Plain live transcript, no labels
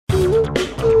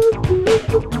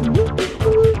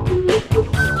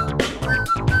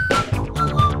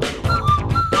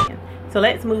So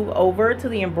let's move over to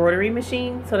the embroidery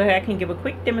machine so that I can give a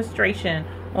quick demonstration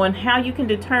on how you can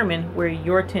determine where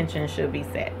your tension should be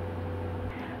set.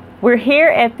 We're here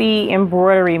at the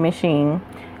embroidery machine,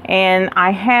 and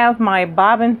I have my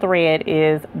bobbin thread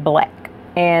is black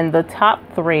and the top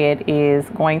thread is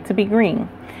going to be green.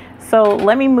 So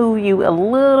let me move you a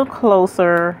little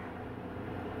closer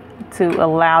to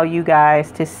allow you guys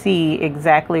to see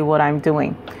exactly what I'm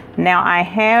doing. Now I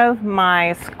have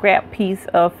my scrap piece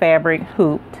of fabric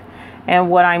hooped, and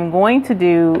what I'm going to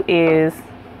do is,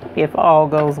 if all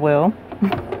goes well,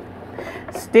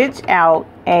 stitch out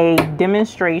a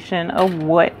demonstration of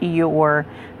what your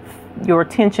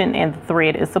tension and the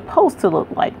thread is supposed to look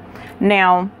like.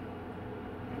 Now,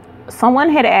 someone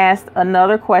had asked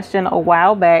another question a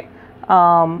while back,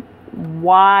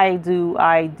 why do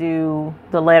I do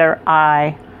the letter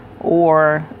I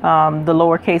or the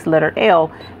lowercase letter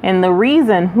L? And the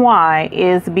reason why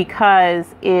is because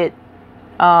it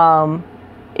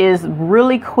is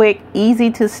really quick,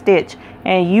 easy to stitch,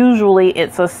 and usually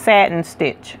it's a satin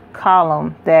stitch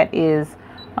column that is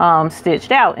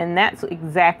stitched out, and that's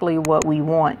exactly what we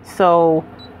want. So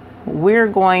we're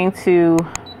going to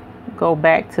go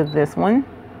back to this one.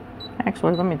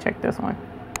 Actually, let me check this one.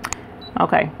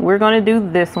 Okay, we're going to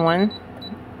do this one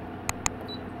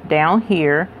down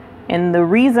here, and the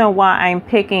reason why I'm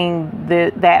picking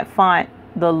that font,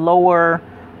 the lower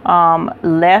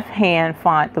left hand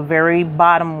font, the very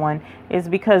bottom one, is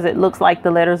because it looks like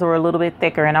the letters are a little bit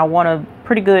thicker, and I want a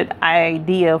pretty good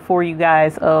idea for you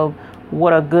guys of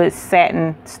what a good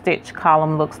satin stitch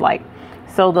column looks like.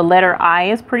 So the letter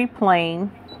I is pretty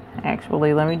plain.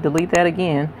 Actually, let me delete that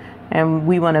again, and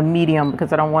we want a medium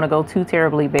because I don't want to go too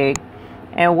terribly big.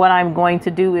 And what I'm going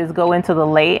to do is go into the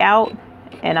layout,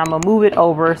 and I'm gonna move it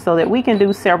over so that we can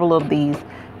do several of these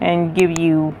and give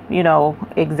you,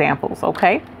 examples.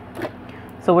 Okay,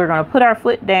 so we're going to put our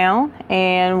foot down,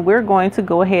 and we're going to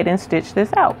go ahead and stitch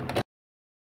this out.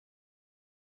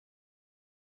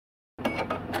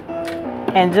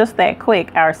 And just that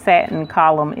quick, our satin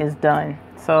column is done.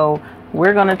 So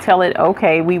we're going to tell it,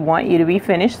 okay, we want you to be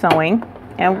finished sewing,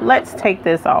 and let's take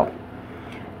this off.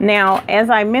 Now,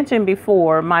 as I mentioned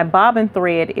before, my bobbin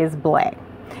thread is black.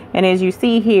 And as you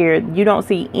see here, you don't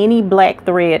see any black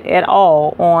thread at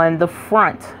all on the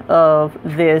front of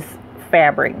this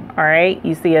fabric. All right,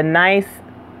 you see a nice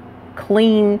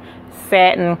clean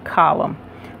satin column.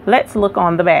 Let's look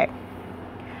on the back.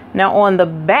 Now on the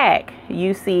back,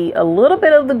 you see a little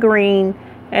bit of the green,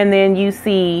 and then you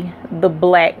see the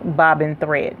black bobbin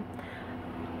thread.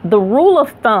 The rule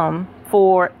of thumb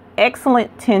for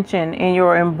excellent tension in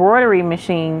your embroidery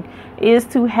machine is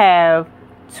to have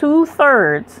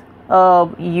 2/3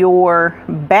 of your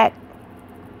back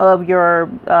of your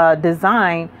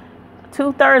design,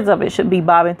 2/3 of it should be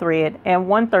bobbin thread, and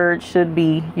 1/3 should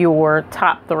be your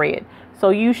top thread. So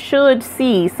you should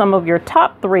see some of your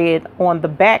top thread on the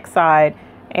back side,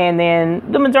 and then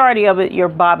the majority of it your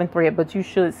bobbin thread, but you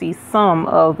should see some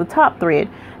of the top thread.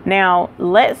 Now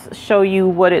let's show you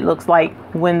what it looks like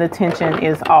when the tension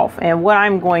is off. And what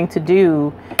I'm going to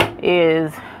do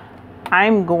is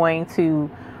I'm going to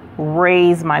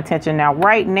raise my tension. Now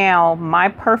right now my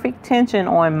perfect tension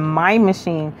on my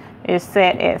machine is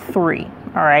set at 3.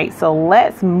 All right, so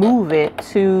let's move it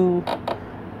to,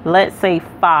 let's say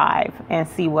 5, and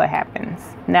see what happens.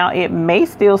 Now it may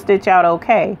still stitch out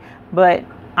okay, but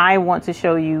I want to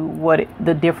show you what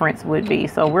the difference would be.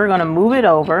 So we're going to move it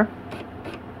over,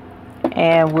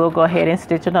 and we'll go ahead and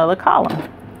stitch another column.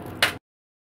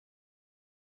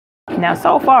 Now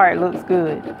so far it looks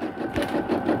good.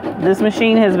 This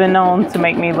machine has been known to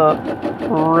make me look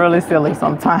really silly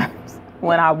sometimes.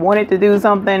 When I want it to do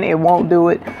something, it won't do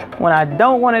it. When I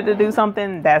don't want it to do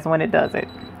something, that's when it does it.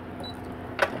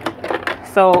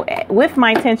 So with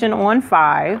my tension on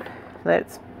 5,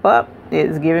 it's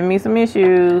giving me some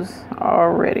issues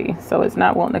already. So it's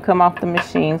not wanting to come off the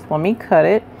machine. So let me cut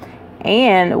it.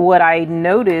 And what I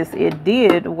noticed it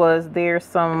did was there's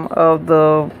some of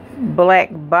the black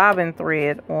bobbin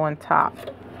thread on top.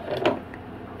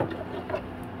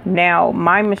 Now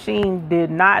my machine did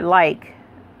not like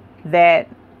that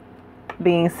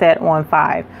being set on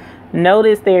 5.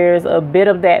 Notice there's a bit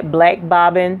of that black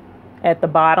bobbin at the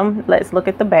bottom. Let's look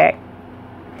at the back.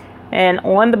 And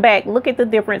on the back, look at the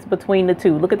difference between the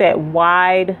two. Look at that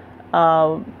wide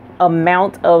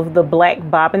amount of the black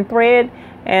bobbin thread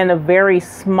and a very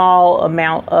small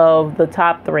amount of the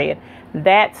top thread.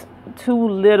 That's too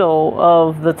little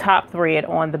of the top thread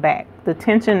on the back. The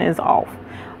tension is off.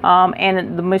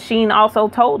 And the machine also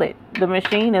told it. The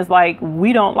machine is like,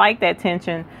 we don't like that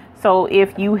tension, So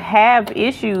if you have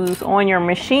issues on your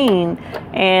machine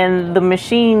and the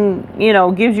machine, you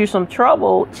know, gives you some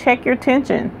trouble, check your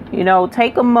tension. You know,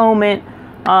 take a moment,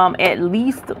 at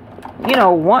least, you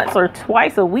know, once or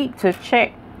twice a week to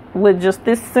check with just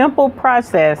this simple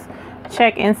process.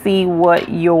 Check and see what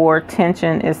your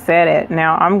tension is set at.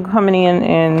 Now I'm coming in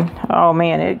and, oh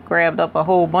man, it grabbed up a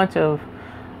whole bunch of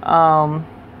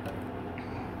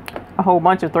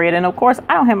thread, and of course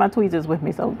I don't have my tweezers with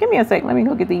me, so give me a sec, let me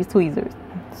go get these tweezers.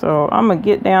 So I'm gonna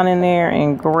get down in there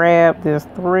and grab this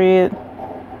thread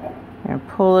and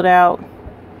pull it out,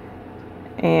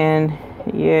 and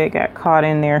yeah, it got caught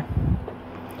in there,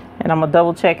 and I'm gonna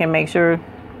double check and make sure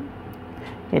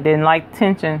it didn't like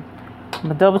tension. I'm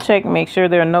gonna double check and make sure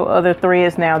there are no other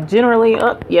threads. Now generally,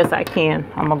 yes I can.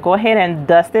 I'm gonna go ahead and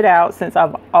dust it out since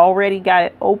I've already got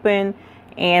it open,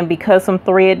 and because some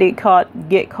thread did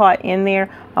get caught in there,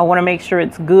 I want to make sure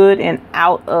it's good and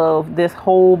out of this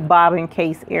whole bobbin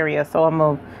case area. So I'm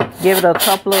gonna give it a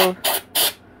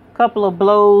couple of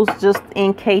blows just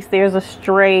in case there's a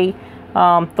stray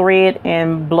thread,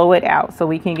 and blow it out so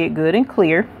we can get good and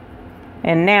clear.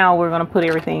 And now we're gonna put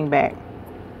everything back.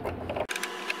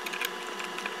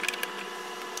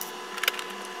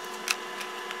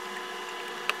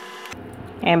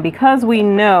 And because we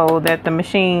know that the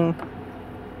machine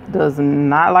does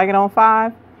not like it on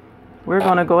 5, we're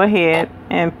going to go ahead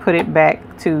and put it back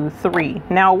to 3.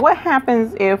 Now, what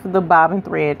happens if the bobbin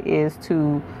thread is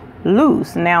too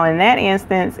loose? Now, in that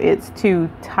instance, it's too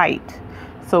tight.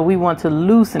 So we want to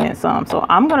loosen it some. So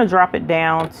I'm going to drop it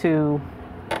down to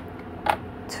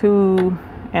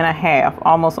 2.5,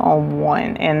 almost on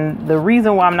 1. And the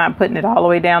reason why I'm not putting it all the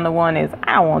way down to 1 is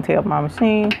I don't want to tell my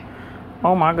machine.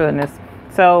 Oh my goodness.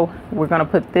 So we're going to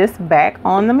put this back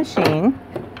on the machine,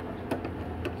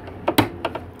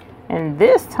 and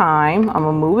this time I'm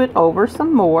going to move it over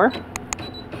some more,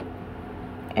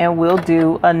 and we'll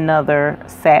do another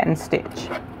satin stitch.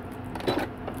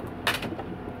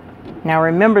 Now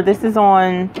remember, this is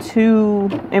on 2,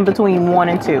 in between 1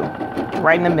 and 2,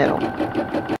 right in the middle.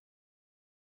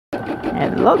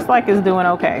 And it looks like it's doing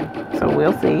okay, so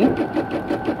we'll see.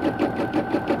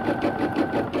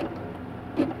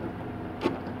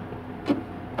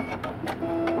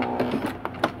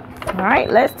 All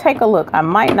right, let's take a look. I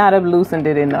might not have loosened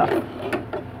it enough.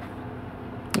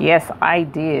 Yes, I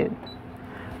did.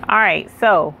 All right,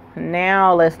 so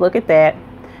now let's look at that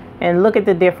and look at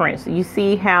the difference. You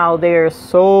see how there's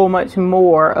so much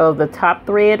more of the top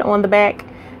thread on the back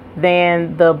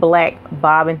than the black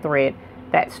bobbin thread.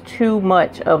 That's too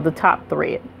much of the top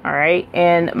thread. All right,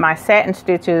 and my satin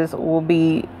stitches will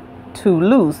be too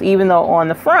loose, even though on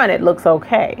the front it looks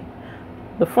okay.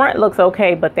 The front looks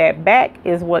okay, but that back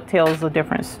is what tells a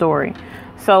different story.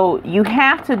 So you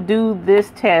have to do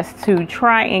this test to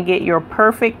try and get your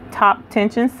perfect top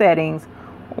tension settings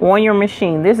on your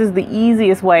machine. This is the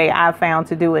easiest way I've found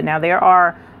to do it. Now there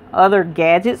are other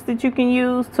gadgets that you can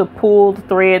use to pull the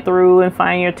thread through and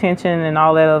find your tension and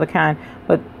all that other kind,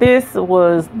 but this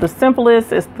was the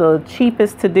simplest, it's the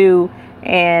cheapest to do,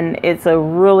 and it's a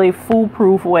really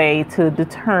foolproof way to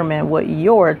determine what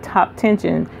your top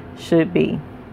tension should be.